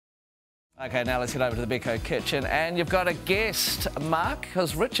Okay, now let's head over to the Becco kitchen, and you've got a guest, Mark,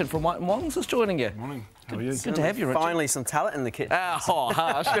 because Richard from White and Wongs is joining you. Morning. How are you? Good to have you, Richard. Finally, some talent in the kitchen. Oh,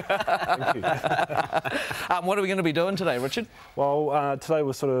 harsh. Thank you. What are we going to be doing today, Richard? Well, today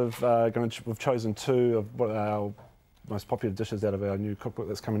we're sort of we've chosen two of what our most popular dishes out of our new cookbook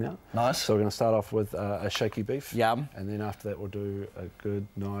that's coming out. Nice. So we're going to start off with a shaky beef. Yum. And then after that we'll do a good,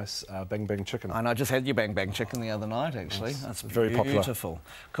 nice bang bang chicken. I just had your bang bang chicken the other night, actually. That's very popular. Beautiful.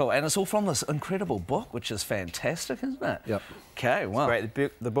 Cool. And it's all from this incredible book, which is fantastic, isn't it? Yep. Okay, wow. It's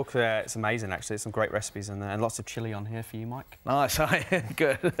great. The book it's amazing, actually. It's some great recipes in there, and lots of chilli on here for you, Mike. Nice.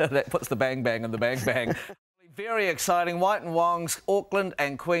 Good. That puts the bang bang in the bang bang. Very exciting. White and Wongs, Auckland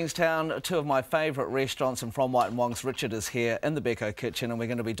and Queenstown, two of my favourite restaurants, and from White and Wongs, Richard is here in the Becco kitchen, and we're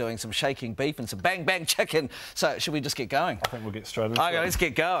going to be doing some shaking beef and some bang bang chicken. So should we just get going? I think we'll get straight into it. Okay, let's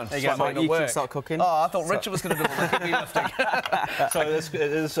get going. There you go, Mike. You can start cooking. Oh, I thought Richard was going to do all the heavy lifting.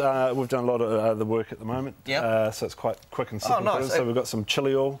 So we've done a lot of the work at the moment. Yep. So it's quite quick and simple. Oh, nice. So we've got some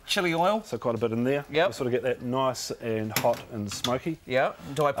chili oil. Chili oil. So quite a bit in there. Yep. We'll sort of get that nice and hot and smoky. Yeah.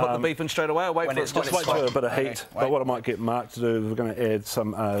 Do I put the beef in straight away or wait for it to Just wait for a bit of heat. Okay, but what I might get Mark to do is we're going to add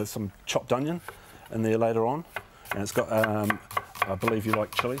some chopped onion in there later on, and it's got I believe you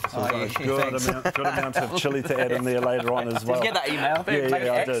like chilli, so we've got a good amount of chilli to add in there later on as well. Did you get that email? Yeah,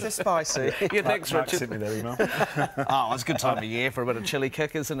 I did. Extra spicy. Yeah, thanks, Mark Richard. sent me that email. Oh, it's a good time of year for a bit of chilli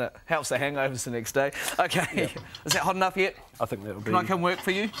kick, isn't it? Helps the hangovers the next day. Okay, yep. Is that hot enough yet? I think that'll be. Can I come work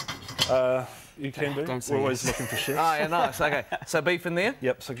for you? You can do. Don't say We're always yes. looking for chefs. Oh, yeah, nice. Okay, so beef in there?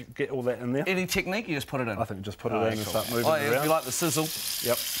 Yep, so get all that in there. Any technique? You just put it in? I think just put it in and start moving Oh, it yeah, around. you like the sizzle?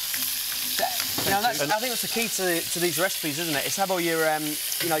 Yep. I think that's the key to these recipes, isn't it? It's have all your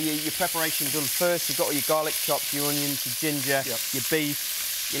your preparation done first. You've got all your garlic chopped, your onions, your ginger, your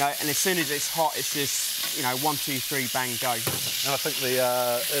beef, and as soon as it's hot, it's just 1, 2, 3, bang, go. And I think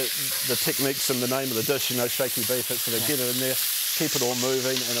the techniques and the name of the dish, shaky beef, it's sort of get it in there, keep it all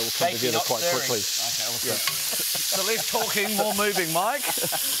moving, and it will come together quite quickly. Okay, awesome. So less talking, more moving, Mike.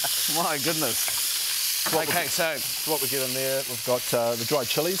 My goodness. Okay, so what we get in there, we've got the dried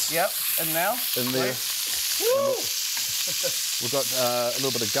chilies. Yep, and now? In there. Woo! We've got a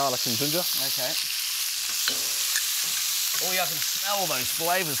little bit of garlic and ginger. Okay. Oh, yeah, I can smell those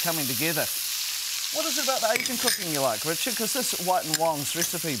flavours coming together. What is it about the Asian cooking you like, Richard? Because this White and Wongs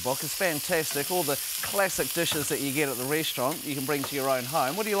recipe book is fantastic. All the classic dishes that you get at the restaurant, you can bring to your own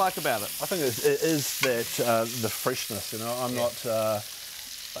home. What do you like about it? I think it is that the freshness. I'm not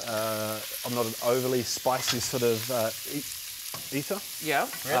an overly spicy sort of eater. Yeah,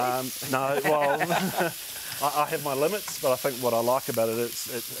 really? No, well, I have my limits, but I think what I like about it,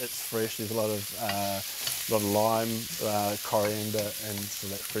 it's fresh. There's a lot of lime, coriander, and so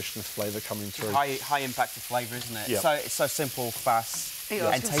that freshness flavour coming through. High impact of flavour, isn't it? Yep. So it's so simple, fast,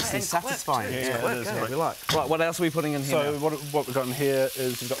 and tasty, and satisfying. Yeah, it is. We like. Right, what else are we putting in here? So what we've got in here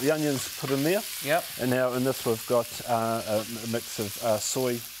is we've got the onions put in there. Yep. And now in this we've got a mix of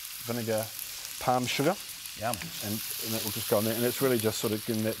soy, vinegar, palm sugar. Yum. And that will just go in there, and it's really just sort of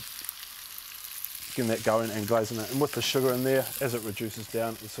getting that going and glazing it. And with the sugar in there, as it reduces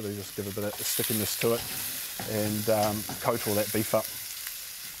down, it sort of just give a bit of stickiness to it and coat all that beef up.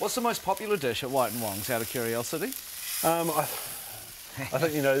 What's the most popular dish at White and Wongs, out of curiosity? I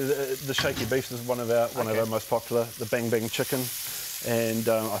think the shaky beef is one of our most popular. The bang bang chicken, and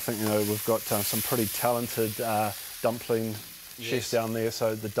I think we've got some pretty talented dumpling chefs down there.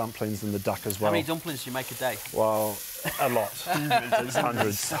 So the dumplings and the duck as well. How many dumplings do you make a day? Well, a lot.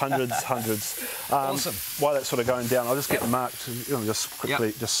 hundreds. Awesome. While that's sort of going down, I'll just get Mark to just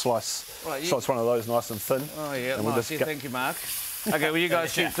quickly just slice one of those nice and thin. Oh yeah, and nice. Thank you, Mark. Okay, well you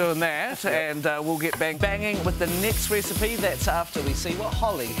guys keep doing that, and we'll get banging with the next recipe. That's after we see what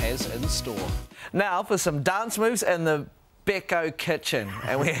Holly has in store. Now for some dance moves in the Becco kitchen,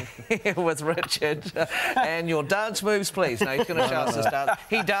 and we're here with Richard. And your dance moves, please. Now he's going to show us his dance.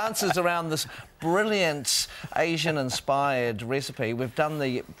 He dances around this brilliant Asian-inspired recipe. We've done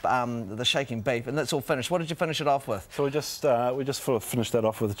the shaking beef, and that's all finished. What did you finish it off with? So we just sort of finished that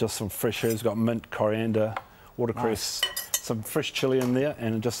off with just some fresh herbs. Got mint, coriander, watercress. Nice. Some fresh chilli in there,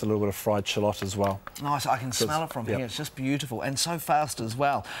 and just a little bit of fried shallot as well. Nice, I can smell it from here. It's just beautiful, and so fast as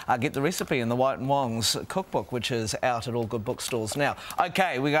well. Get the recipe in the White and Wongs cookbook, which is out at all good bookstores now.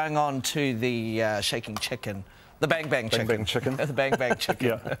 Okay, we're going on to the shaking chicken. The bang bang chicken. Bang bang chicken. The bang bang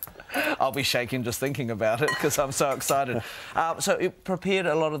chicken. I'll be shaking just thinking about it because I'm so excited. So you prepared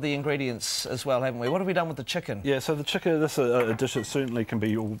a lot of the ingredients as well, haven't we? What have we done with the chicken? Yeah, so the chicken, this is a dish that certainly can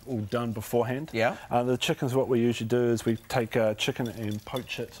be all done beforehand. Yeah. The chickens, what we usually do is we take chicken and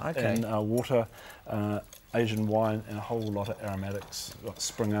poach it in water Asian wine, and a whole lot of aromatics, like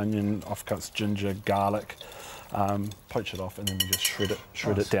spring onion, offcuts, ginger, garlic. Poach it off, and then we just shred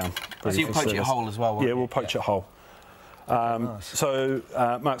it down. So you poach it whole as well? Yeah, we'll poach it whole. So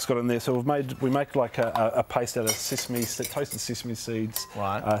Mark's got in there. So we make like a paste out of toasted sesame seeds,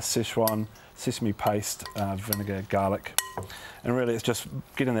 right. Szechuan, sesame paste, vinegar, garlic, and really it's just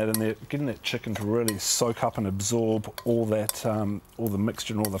getting that in there, getting that chicken to really soak up and absorb all that, all the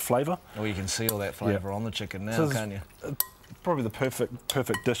mixture and all the flavour. Well, you can see all that flavour on the chicken now, can't you? Probably the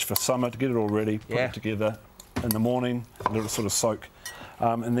perfect dish for summer, to get it all ready, put it together in the morning, let it sort of soak.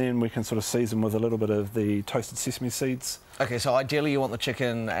 And then we can sort of season with a little bit of the toasted sesame seeds. Okay, so ideally you want the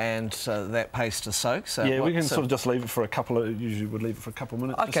chicken and that paste to soak. So yeah, we can sort of just leave it for usually we'd leave it for a couple of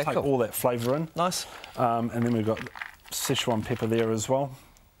minutes, okay, just take all that flavour in. Nice. And then we've got Szechuan pepper there as well,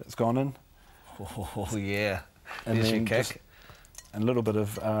 that's gone in. Oh, yeah. And there's then your kick. And a little bit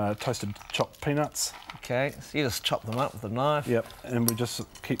of toasted chopped peanuts. Okay, so you just chop them up with a knife. Yep, and we just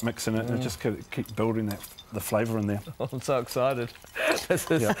keep mixing it and just keep building the flavour in there. I'm so excited. This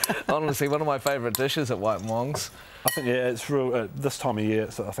is honestly one of my favourite dishes at White and Wongs. I think, yeah, it's real, this time of year,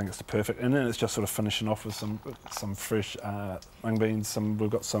 I think it's the perfect. And then it's just sort of finishing off with some fresh mung beans, we've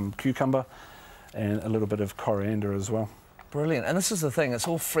got some cucumber and a little bit of coriander as well. Brilliant. And this is the thing, it's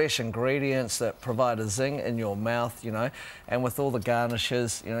all fresh ingredients that provide a zing in your mouth, you know, and with all the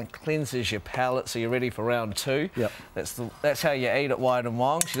garnishes, you know, it cleanses your palate so you're ready for round two. Yep. That's how you eat at White and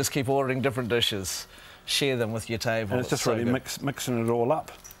Wongs. You just keep ordering different dishes, share them with your table. And it's just really mixing it all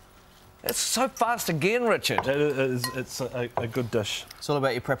up. It's so fast again, Richard. It is, it's a good dish. It's all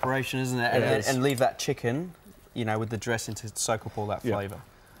about your preparation, isn't it? And leave that chicken, you know, with the dressing to soak up all that flavour.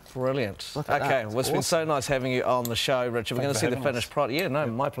 Brilliant. Okay, well, it's been so nice having you on the show, Richard. We're going to see the finished product. Yeah, no,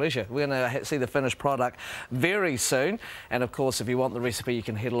 my pleasure. We're going to see the finished product very soon. And, of course, if you want the recipe, you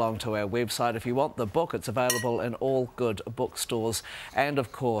can head along to our website. If you want the book, it's available in all good bookstores and,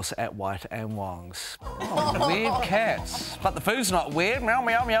 of course, at White and Wongs. Oh, weird cats. But the food's not weird. Meow,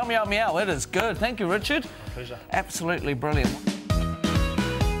 meow, meow, meow, meow. It is good. Thank you, Richard. Pleasure. Absolutely brilliant.